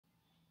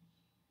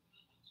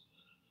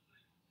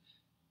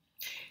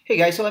Hey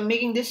guys, so I'm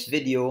making this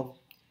video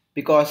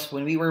because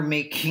when we were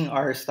making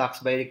our stocks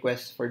by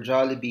request for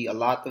Jollibee, a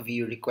lot of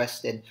you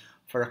requested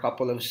for a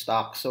couple of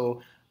stocks.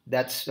 So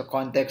that's the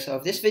context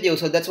of this video.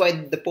 So that's why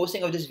the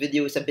posting of this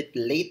video is a bit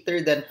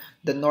later than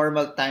the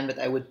normal time that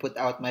I would put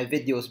out my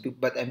videos.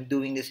 But I'm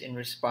doing this in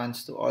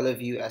response to all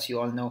of you. As you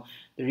all know,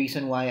 the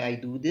reason why I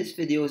do these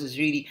videos is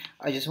really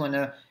I just want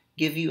to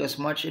give you as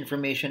much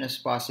information as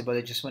possible.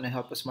 I just want to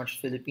help as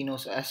much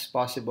Filipinos as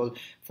possible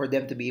for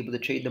them to be able to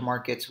trade the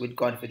markets with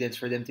confidence,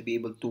 for them to be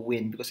able to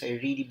win. Because I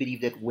really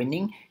believe that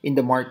winning in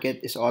the market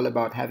is all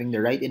about having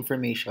the right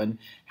information,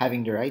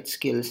 having the right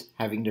skills,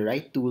 having the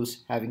right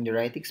tools, having the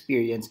right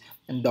experience,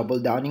 and double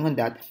downing on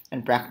that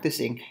and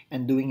practicing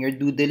and doing your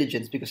due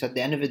diligence. Because at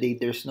the end of the day,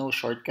 there's no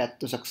shortcut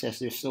to success.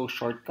 There's no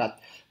shortcut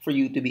for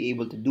you to be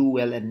able to do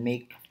well and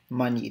make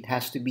money. It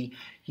has to be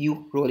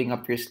you rolling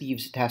up your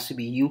sleeves. It has to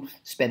be you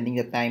spending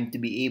the time to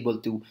be able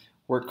to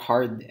work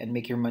hard and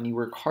make your money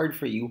work hard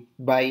for you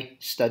by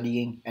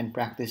studying and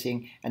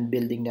practicing and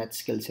building that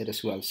skill set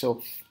as well.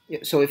 So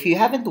if you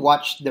haven't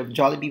watched the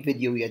Jollibee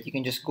video yet, you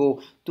can just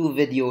go 2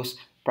 videos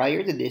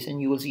prior to this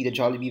and you will see the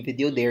Jollibee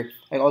video there.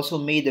 I also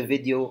made a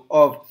video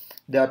of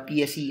the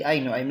PSEI.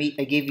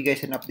 I gave you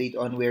guys an update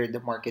on where the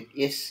market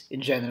is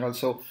in general.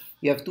 So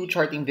we have 2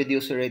 charting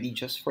videos already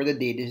just for the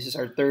day. This is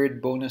our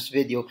 3rd bonus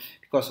video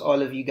because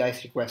all of you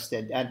guys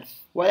requested. And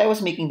while I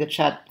was making the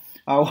chat,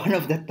 one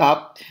of the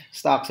top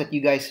stocks that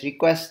you guys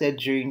requested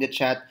during the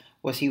chat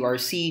was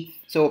URC.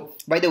 So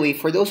by the way,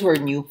 for those who are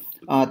new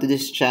to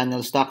this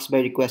channel, stocks by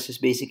request is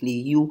basically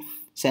you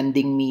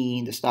sending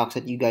me the stocks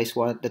that you guys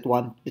want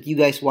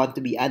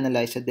to be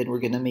analyzed, and then we're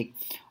gonna make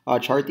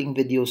charting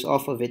videos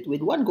off of it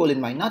with one goal in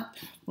mind. Not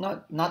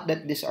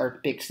that these are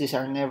picks. These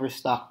are never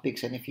stock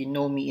picks. And if you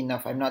know me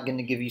enough, I'm not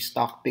gonna give you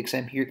stock picks.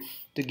 I'm here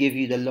to give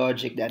you the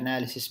logic, the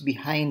analysis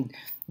behind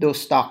those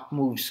stock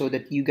moves, so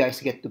that you guys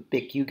get to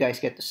pick, you guys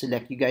get to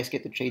select, you guys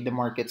get to trade the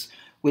markets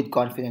with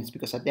confidence.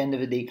 Because at the end of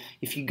the day,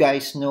 if you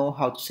guys know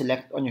how to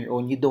select on your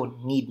own, you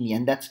don't need me,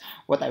 and that's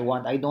what I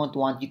want. I don't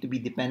want you to be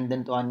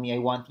dependent on me. I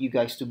want you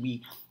guys to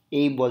be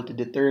able to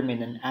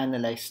determine and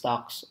analyze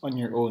stocks on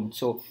your own.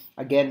 So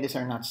again, these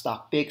are not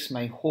stock picks.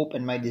 My hope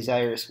and my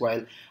desire is,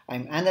 while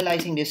I'm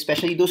analyzing this,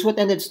 especially those who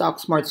attended Stock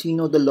Smarts, you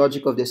know the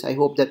logic of this. I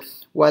hope that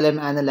while I'm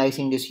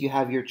analyzing this, you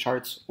have your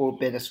charts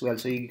open as well,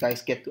 so you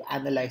guys get to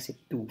analyze it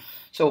too.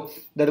 So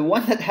the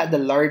one that had the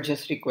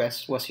largest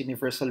request was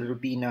Universal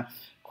Rubina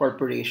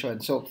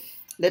Corporation. So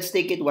let's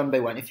take it one by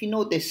one. If you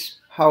notice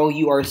how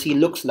URC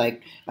looks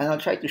like, and I'll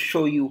try to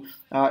show you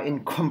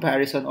in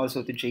comparison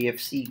also to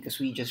JFC, because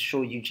we just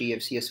showed you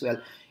JFC as well.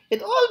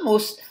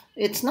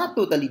 It's not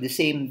totally the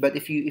same, but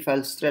if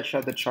I'll stretch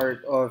out the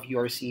chart of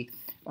URC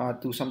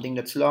to something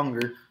that's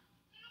longer,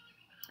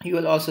 you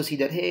will also see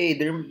that, hey,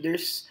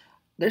 there's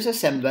a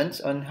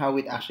semblance on how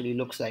it actually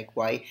looks like.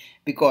 Why?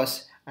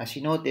 Because as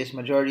you notice,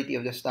 majority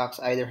of the stocks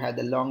either had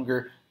a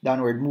longer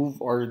downward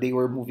move or they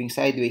were moving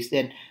sideways.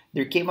 Then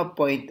there came a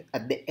point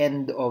at the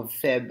end of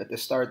Feb, at the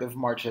start of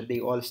March, that they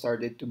all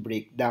started to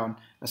break down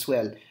as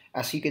well.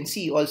 As you can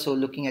see, also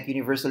looking at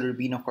Universal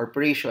Rubino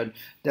Corporation,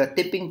 the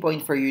tipping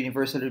point for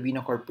Universal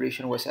Rubino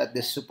Corporation was at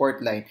this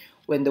support line.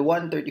 When the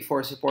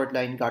 134 support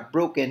line got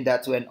broken,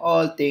 that's when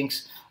all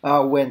things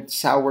went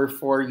sour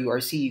for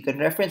URC. You can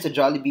reference a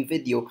Jollibee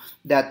video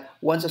that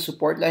once a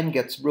support line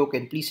gets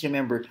broken, please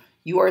remember,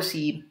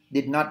 URC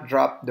did not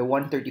drop the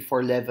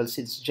 134 level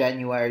since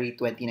January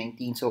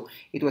 2019. So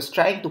it was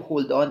trying to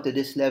hold on to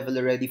this level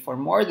already for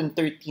more than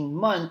 13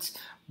 months.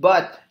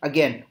 But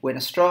again, when a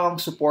strong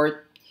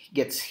support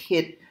gets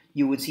hit,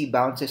 you would see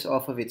bounces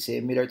off of it,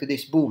 similar to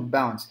this. Boom,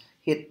 bounce.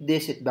 Hit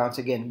this, it bounce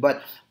again.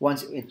 But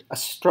once a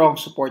strong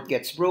support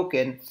gets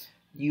broken,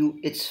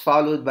 it's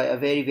followed by a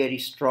very, very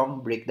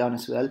strong breakdown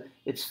as well.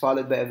 It's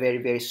followed by a very,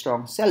 very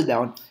strong sell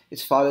down.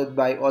 It's followed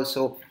by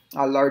also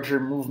larger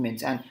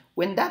movements. And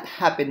when that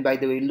happened, by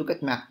the way, look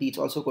at MACD. It's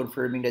also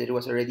confirming that it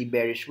was already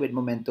bearish with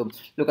momentum.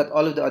 Look at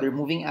all of the other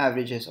moving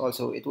averages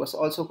also. It was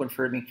also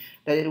confirming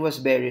that it was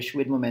bearish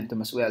with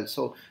momentum as well.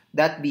 So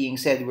that being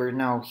said, we're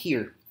now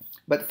here.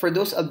 But for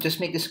those, I'll just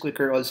make this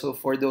quicker also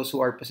for those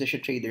who are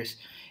position traders.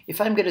 If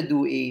I'm going to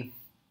do a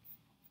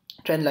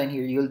trend line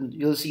here,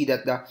 you'll see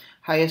that the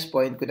highest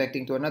point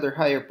connecting to another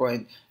higher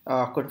point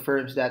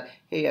confirms that,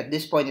 hey, at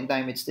this point in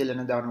time, it's still in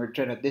a downward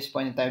trend. At this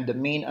point in time, the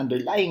main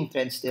underlying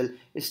trend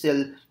is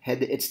still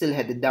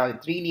headed down.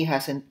 It really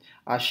hasn't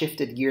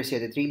shifted gears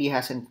yet. It really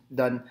hasn't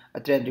done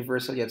a trend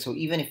reversal yet. So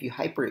even if you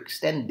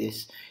hyperextend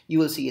this, you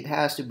will see it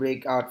has to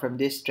break out from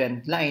this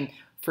trend line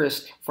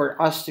first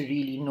for us to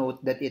really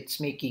note that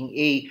it's making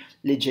a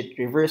legit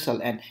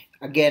reversal. And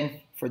again,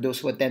 for those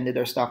who attended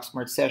our Stock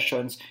Smart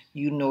sessions,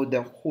 you know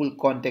the whole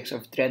context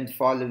of trend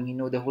following. You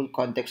know the whole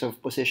context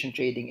of position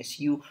trading is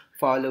you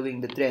following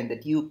the trend,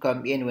 that you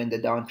come in when the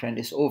downtrend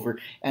is over.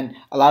 And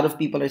a lot of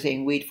people are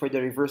saying, wait for the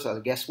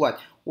reversal. Guess what?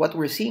 What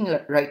we're seeing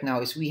right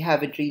now is we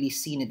haven't really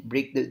seen it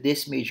break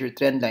this major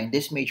trend line.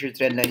 This major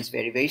trend line is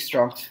very, very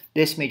strong.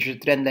 This major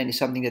trend line is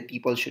something that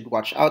people should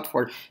watch out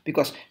for,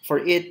 because for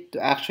it to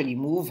actually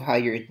move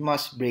higher, it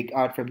must break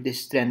out from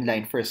this trend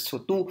line first. So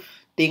two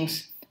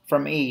things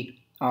from a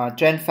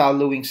trend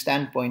following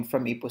standpoint,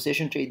 from a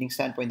position trading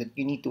standpoint, that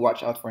you need to watch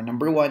out for.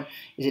 Number one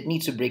is it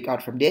needs to break out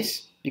from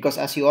this, because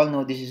as you all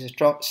know, this is a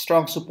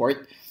strong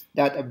support,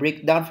 that a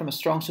breakdown from a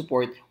strong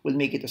support will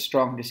make it a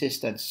strong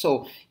resistance.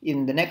 So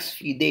in the next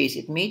few days,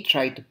 it may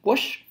try to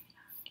push,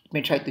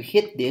 may try to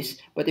hit this,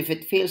 but if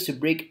it fails to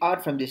break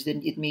out from this,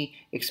 then it may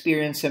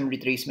experience some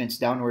retracements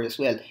downward as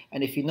well.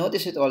 And if you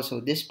notice it also,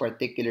 this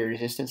particular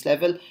resistance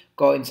level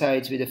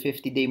coincides with the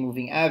 50-day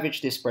moving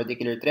average. This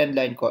particular trend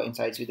line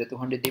coincides with the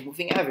 200-day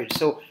moving average.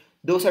 So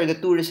those are the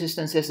two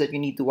resistances that you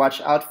need to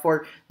watch out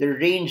for. The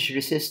range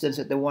resistance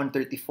at the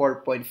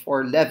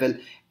 134.4 level,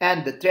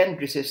 and the trend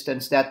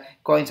resistance that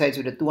coincides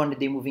with the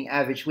 200-day moving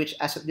average, which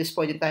as of this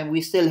point in time,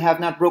 we still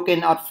have not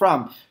broken out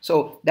from.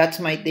 So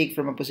that's my take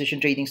from a position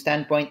trading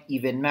standpoint.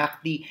 Even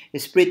MACD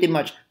is pretty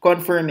much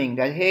confirming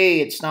that, hey,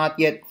 it's not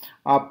yet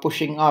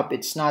pushing up.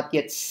 It's not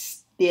yet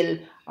still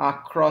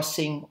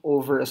crossing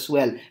over as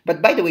well.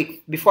 But by the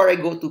way, before I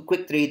go to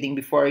quick trading,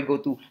 before I go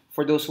to,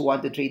 for those who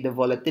want to trade the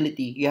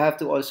volatility, you have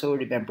to also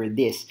remember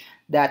this,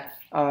 that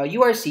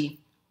URC,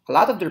 a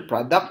lot of their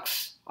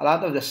products, a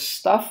lot of the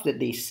stuff that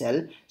they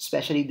sell,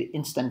 especially the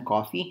instant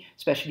coffee,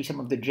 especially some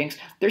of the drinks,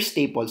 they're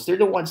staples. They're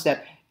the ones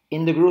that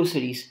in the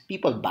groceries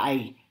people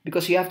buy.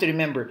 Because you have to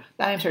remember,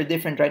 times are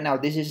different right now.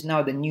 This is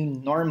now the new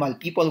normal.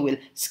 People will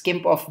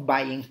skimp off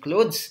buying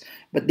clothes,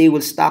 but they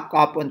will stock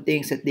up on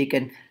things that they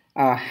can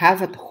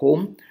have at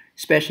home,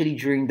 especially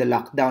during the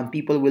lockdown.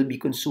 People will be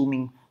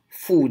consuming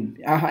food.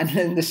 And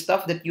then the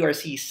stuff that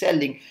URC is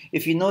selling,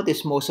 if you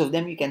notice, most of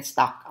them you can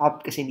stock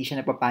up kasi hindi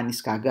siya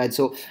napapanis kagad.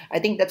 So I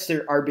think that's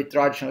their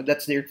arbitrage. No?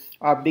 That's their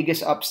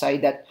biggest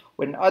upside, that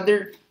when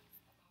other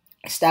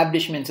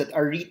establishments that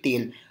are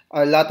retail,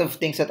 a lot of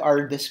things that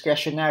are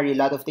discretionary, a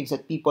lot of things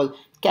that people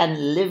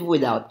can live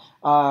without,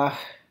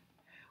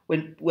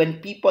 when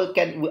people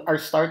are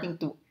starting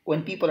to,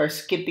 when people are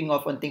skipping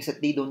off on things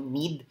that they don't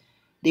need,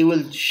 they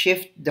will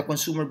shift the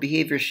consumer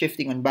behavior,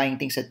 shifting on buying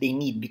things that they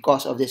need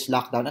because of this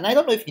lockdown. And I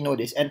don't know if you know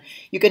this, and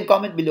you can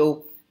comment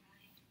below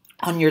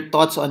on your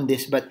thoughts on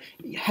this, but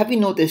have you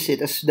noticed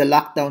it as the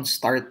lockdown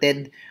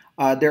started?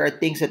 There are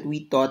things that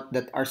we thought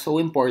that are so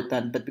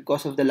important, but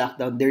because of the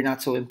lockdown, they're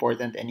not so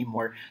important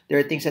anymore. There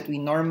are things that we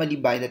normally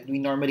buy, that we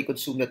normally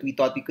consume, that we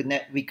thought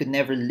we could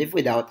never live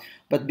without,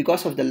 but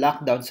because of the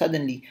lockdown,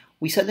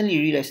 we suddenly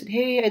realized that,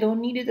 hey, I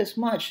don't need it as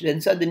much. Then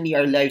suddenly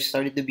our lives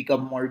started to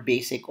become more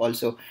basic.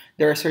 Also,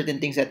 there are certain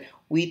things that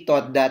we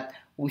thought that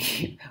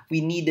we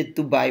needed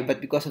to buy,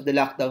 but because of the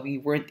lockdown, we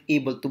weren't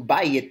able to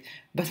buy it.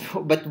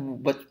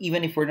 But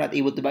even if we're not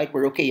able to buy it,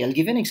 we're okay. I'll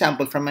give you an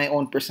example from my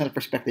own personal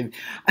perspective.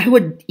 I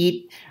would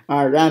eat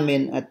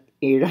ramen at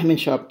a ramen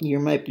shop near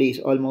my place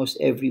almost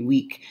every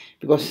week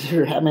because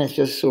the ramen is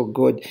just so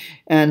good.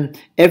 And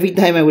every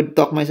time I would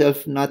talk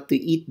myself not to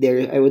eat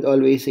there, I would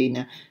always say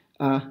na,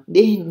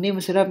 hindi,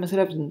 masarap,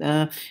 masarap.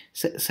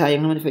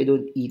 Sayang naman if I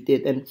don't eat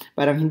it. And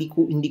parang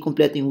hindi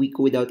kompleto yung week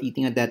ko without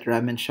eating at that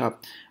ramen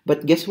shop.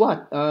 But guess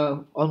what?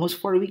 Almost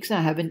 4 weeks na,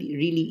 I haven't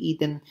really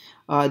eaten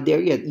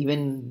there yet.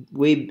 Even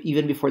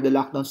before the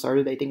lockdown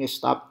started, I think I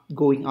stopped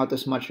going out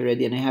as much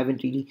already, and I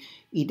haven't really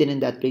eaten in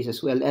that place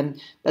as well.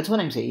 And that's what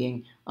I'm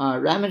saying.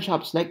 Ramen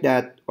shops like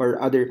that,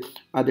 or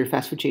other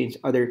fast food chains,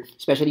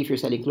 especially if you're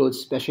selling clothes,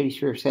 especially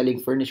if you're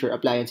selling furniture,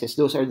 appliances,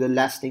 those are the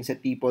last things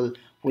that people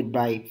would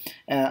buy.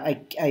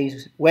 I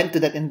went to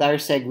that entire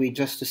segue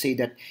just to say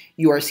that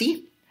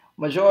URC,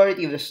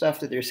 majority of the stuff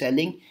that they're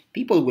selling,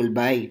 people will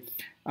buy.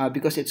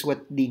 Because it's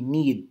what they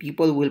need.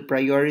 People will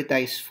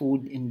prioritize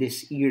food in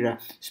this era,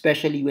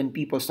 especially when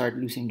people start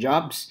losing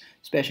jobs,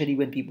 especially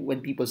when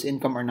people's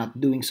income are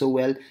not doing so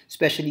well,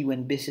 especially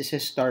when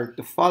businesses start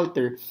to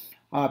falter.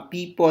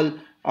 People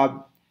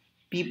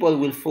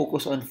will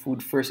focus on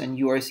food first, and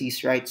URC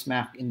is right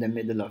smack in the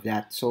middle of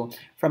that. So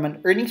from an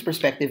earnings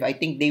perspective, I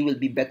think they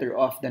will be better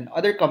off than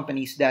other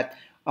companies that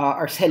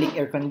are selling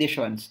air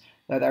conditions,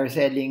 that are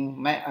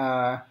selling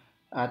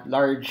at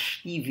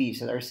large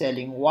TVs, that are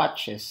selling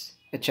watches,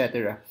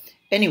 etc.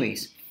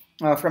 Anyways,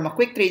 from a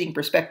quick trading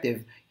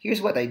perspective,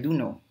 here's what I do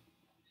know.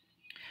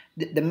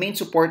 The main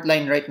support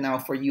line right now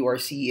for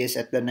URC is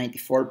at the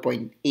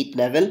 94.8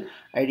 level.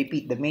 I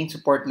repeat, the main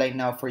support line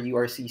now for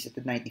URC is at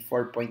the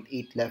 94.8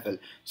 level.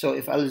 So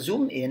if I'll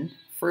zoom in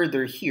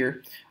further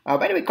here,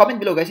 by the way, comment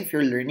below, guys, if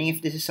you're learning,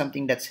 if this is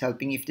something that's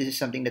helping, if this is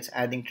something that's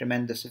adding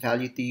tremendous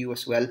value to you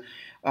as well.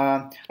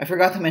 I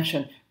forgot to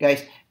mention,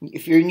 guys,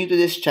 if you're new to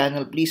this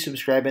channel, please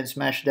subscribe and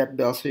smash that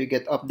bell so you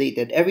get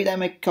updated every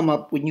time I come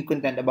up with new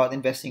content about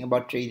investing,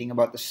 about trading,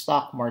 about the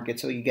stock market,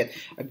 so you get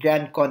a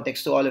grand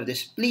context to all of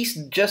this. Please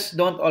just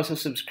don't also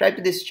subscribe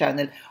to this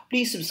channel.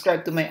 Please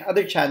subscribe to my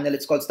other channel.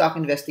 It's called Stock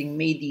Investing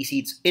Made Easy.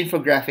 It's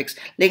infographics.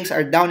 Links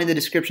are down in the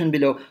description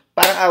below.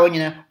 Parang awan nyo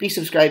na, please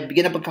subscribe.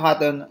 Bigyan na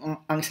pagkakataon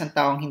ang isang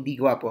taong hindi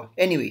gwapo.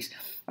 Anyways,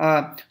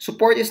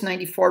 support is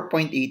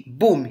 94.8.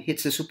 Boom,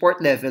 hits the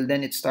support level,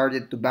 then it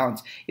started to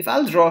bounce. If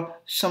I'll draw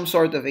some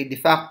sort of a de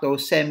facto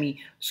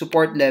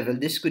semi-support level,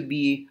 this could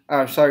be,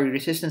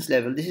 resistance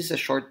level. This is a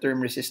short-term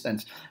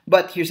resistance.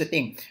 But here's the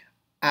thing.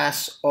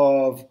 As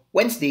of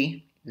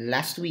Wednesday,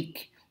 last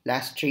week,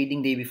 last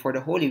trading day before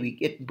the Holy Week,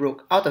 it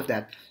broke out of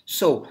that.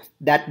 So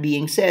that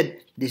being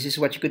said, this is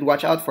what you could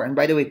watch out for. And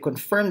by the way,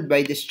 confirmed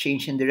by this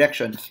change in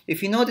direction.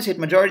 If you notice it,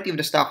 majority of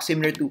the stocks,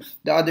 similar to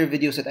the other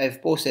videos that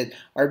I've posted,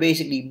 are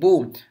basically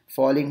boom,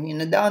 falling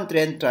in a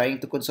downtrend, trying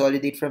to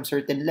consolidate from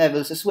certain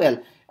levels as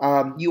well.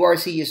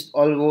 URC is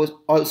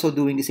also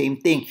doing the same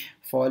thing,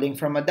 falling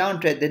from a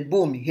downtrend, then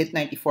boom, hit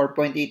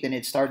 94.8 and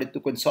it started to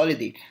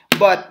consolidate.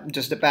 But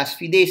just the past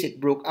few days,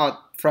 it broke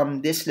out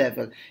from this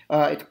level.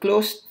 It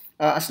closed,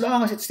 as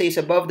long as it stays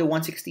above the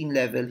 116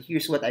 level,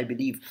 here's what I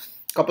believe.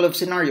 Couple of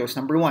scenarios.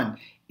 Number one,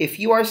 if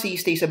URC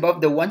stays above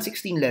the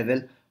 116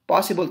 level,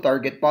 possible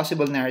target,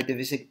 possible narrative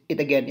is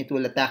it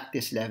will attack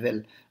this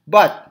level.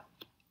 But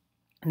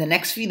in the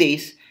next few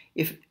days,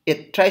 if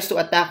it tries to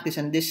attack this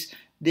and this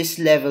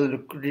level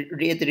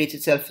reiterates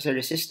itself as a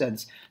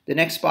resistance, the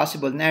next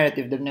possible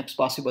narrative, the next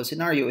possible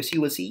scenario is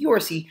you will see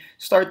URC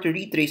start to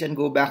retrace and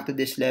go back to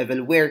this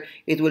level where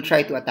it will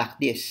try to attack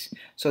this.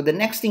 So the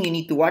next thing you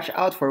need to watch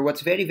out for,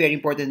 what's very, very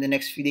important in the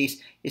next few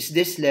days, is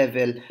this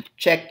level.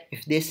 Check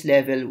if this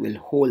level will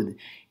hold.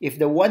 If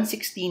the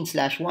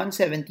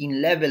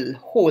 116/117 level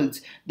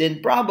holds,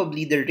 then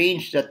probably the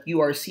range that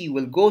URC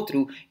will go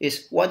through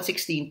is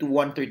 116 to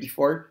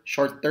 134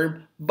 short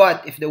term.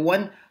 But if the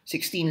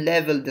 116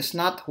 level does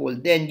not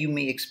hold, then you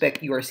may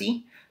expect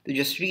URC to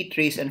just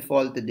retrace and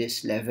fall to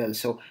this level.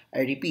 So I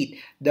repeat,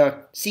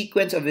 the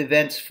sequence of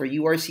events for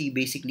URC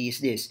basically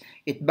is this.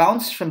 It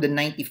bounced from the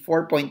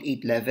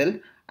 94.8 level.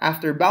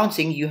 After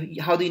bouncing,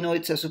 how do you know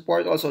it's a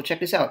support? Also, check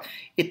this out.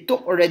 It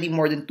took already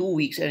more than 2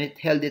 weeks and it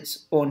held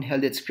its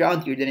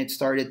ground here. Then it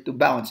started to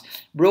bounce.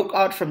 Broke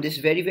out from this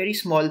very, very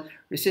small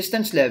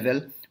resistance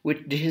level,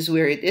 which this is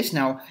where it is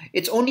now.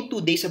 It's only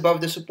 2 days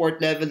above the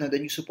support level, now the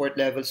new support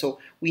level. So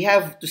we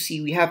have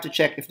to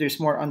check if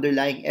there's more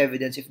underlying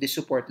evidence if this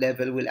support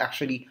level will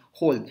actually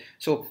hold.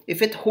 So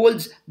if it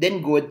holds,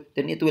 then good,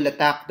 then it will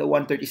attack the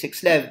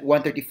 136 level,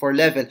 134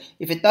 level.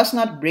 If it does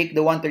not break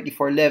the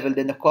 134 level,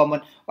 then the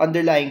common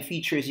underlying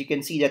features, you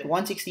can see that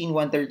 116,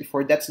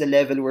 134, that's the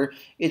level where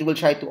it will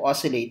try to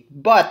oscillate.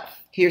 But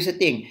here's the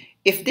thing,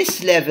 if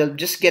this level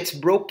just gets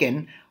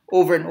broken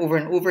over and over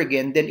and over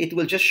again, then it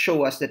will just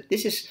show us that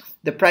this is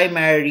the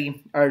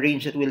primary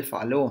range that will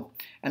follow.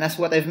 And as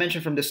what I've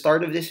mentioned from the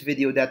start of this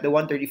video, that the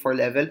 134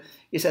 level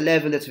is a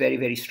level that's very,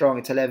 very strong.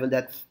 It's a level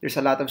that there's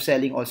a lot of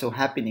selling also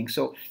happening.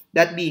 So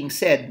that being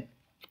said,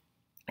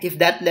 if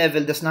that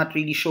level does not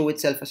really show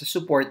itself as a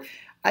support,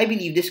 I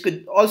believe this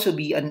could also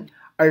be a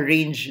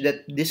range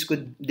that this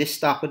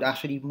stock could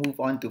actually move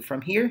on to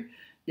from here,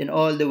 then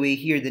all the way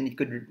here, then it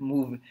could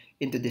move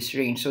into this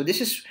range. So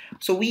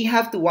we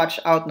have to watch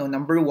out now.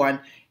 Number one,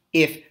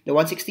 if the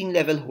 116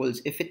 level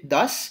holds. If it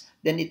does,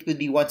 then it could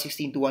be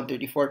 116 to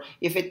 134.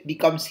 If it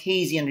becomes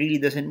hazy and really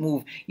doesn't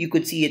move, you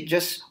could see it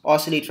just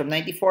oscillate from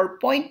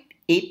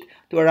 94.8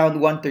 to around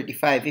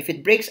 135. If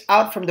it breaks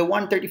out from the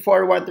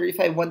 134,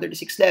 135,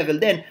 136 level,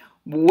 then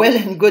well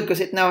and good,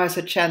 because it now has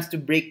a chance to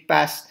break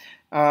past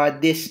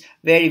this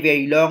very,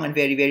 very long and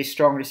very, very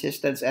strong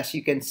resistance, as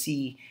you can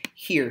see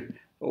here.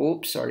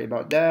 Oops, sorry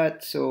about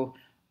that. So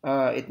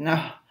it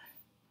now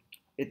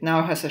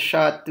has a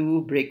shot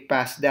to break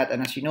past that,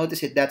 and as you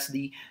notice it, that's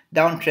the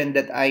downtrend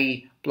that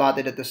I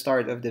plotted at the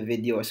start of the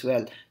video as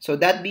well. So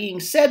that being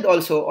said,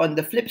 also on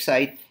the flip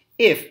side,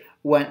 if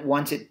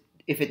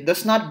it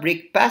does not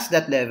break past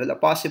that level, a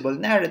possible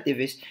narrative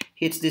is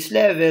hits this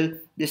level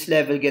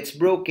gets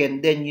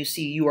broken, then you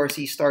see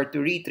URC start to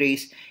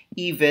retrace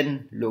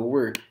even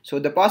lower. So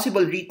the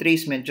possible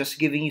retracement, just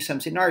giving you some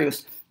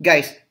scenarios,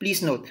 guys,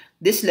 please note,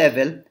 this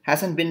level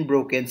hasn't been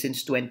broken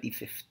since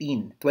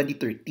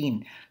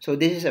 2013. So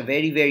this is a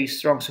very, very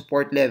strong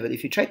support level.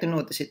 If you try to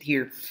notice it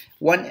here,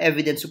 one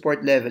evident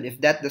support level,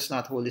 if that does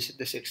not hold, is at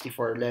the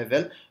 64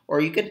 level, or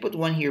you can put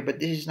one here,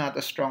 but this is not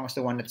as strong as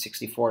the one at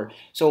 64.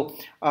 So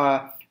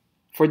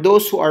for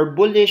those who are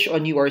bullish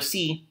on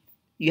URC,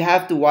 you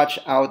have to watch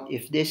out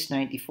if this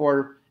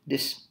 94,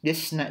 this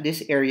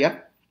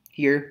area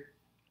here,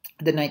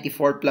 the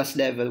 94 plus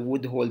level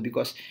would hold,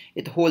 because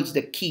it holds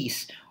the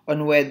keys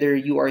on whether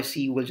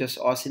URC will just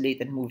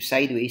oscillate and move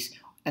sideways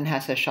and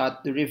has a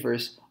shot to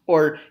reverse,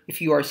 or if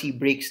URC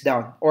breaks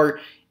down, or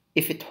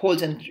if it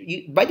holds. And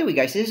by the way,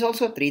 guys, this is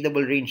also a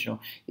tradable range.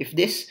 No? If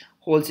this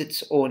holds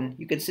its own,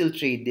 you can still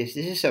trade this.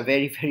 This is a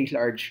very, very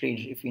large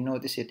range. If you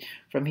notice it,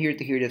 from here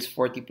to here, that's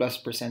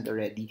 40+%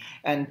 already.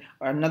 And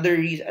another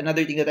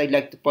thing that I'd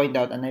like to point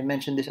out, and I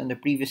mentioned this on the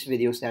previous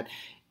videos, that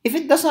if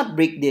it does not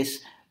break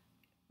this,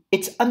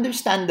 it's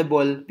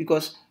understandable,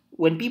 because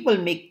when people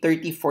make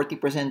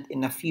 30-40%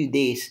 in a few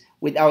days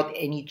without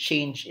any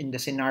change in the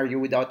scenario,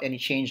 without any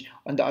change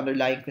on the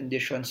underlying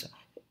conditions,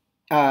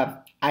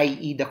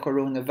 i.e. the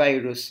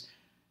coronavirus,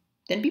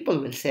 then people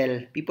will sell.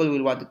 People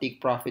will want to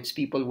take profits.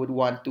 People would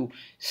want to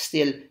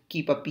still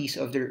keep a piece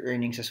of their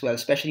earnings as well,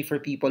 especially for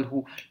people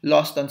who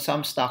lost on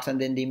some stocks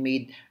and then they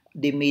made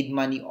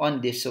money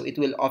on this, so it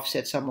will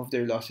offset some of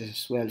their losses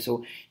as well.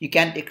 So you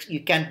can't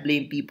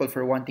blame people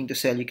for wanting to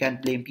sell. You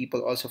can't blame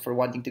people also for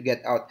wanting to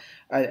get out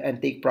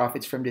and take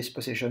profits from this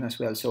position as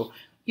well. So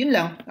yun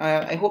lang.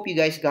 I hope you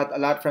guys got a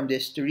lot from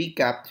this. To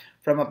recap,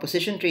 from a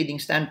position trading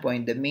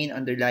standpoint, the main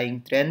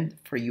underlying trend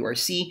for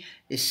URC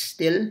is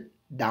still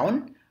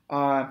down.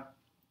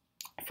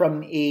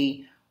 From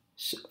a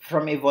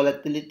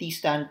volatility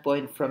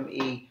standpoint, from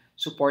a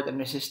support and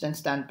resistance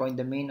standpoint,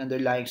 the main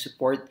underlying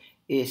support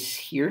is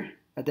here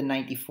at the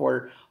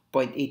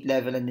 94.8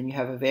 level, and then you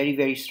have a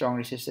very strong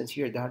resistance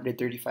here at the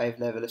 135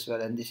 level as well,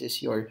 and this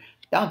is your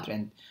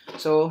downtrend.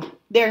 So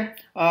there,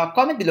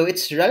 comment below.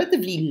 It's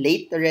relatively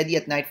late already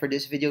at night for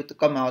this video to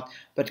come out,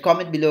 but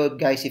comment below,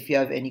 guys, if you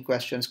have any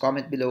questions.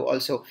 Comment below.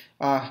 Also,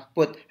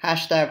 put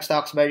hashtag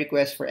stocks by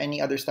request for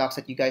any other stocks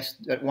that you guys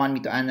want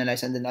me to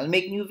analyze, and then I'll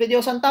make new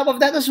videos on top of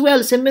that as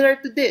well, similar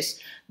to this.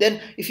 Then,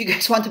 if you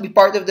guys want to be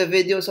part of the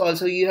videos,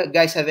 also, you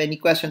guys have any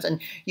questions and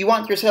you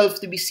want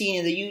yourself to be seen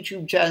in the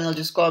YouTube channel,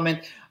 just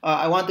comment,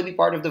 I want to be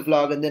part of the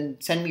vlog, and then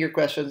send me your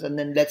questions, and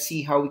then let's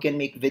see how we can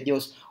make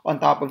videos on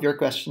top of your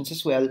questions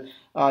as well.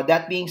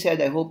 That being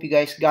said, I hope you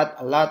guys got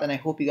a lot, and I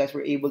hope you guys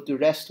were able to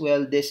rest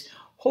well this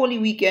holy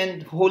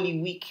weekend, holy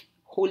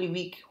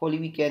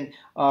weekend,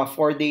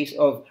 4 days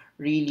of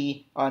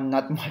really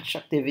not much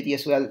activity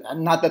as well.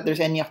 Not that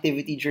there's any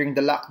activity during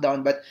the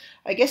lockdown, but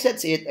I guess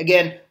that's it.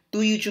 Again, 2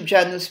 YouTube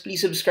channels.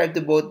 Please subscribe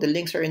to both. The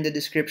links are in the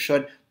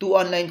description. 2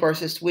 online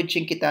courses with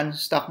Chinkitan,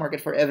 Stock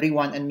Market for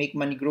Everyone, and Make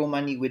Money, Grow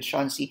Money with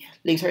Shansi.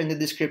 Links are in the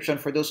description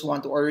for those who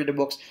want to order the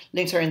books.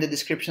 Links are in the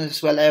description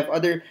as well. I have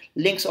other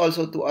links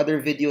also to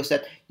other videos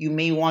that you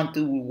may want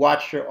to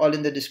watch. They're all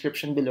in the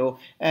description below.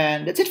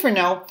 And that's it for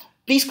now.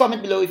 Please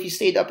comment below if you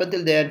stayed up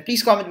until then.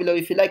 Please comment below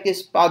if you like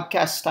this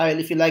podcast style,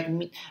 if you like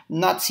me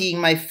not seeing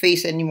my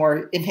face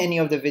anymore in any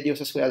of the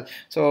videos as well.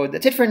 So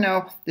that's it for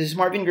now. This is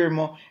Marvin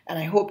Gurmo, and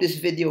I hope this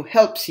video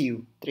helps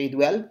you trade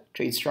well,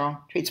 trade strong,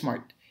 trade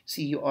smart.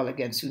 See you all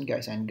again soon,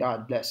 guys, and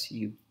God bless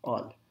you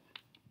all.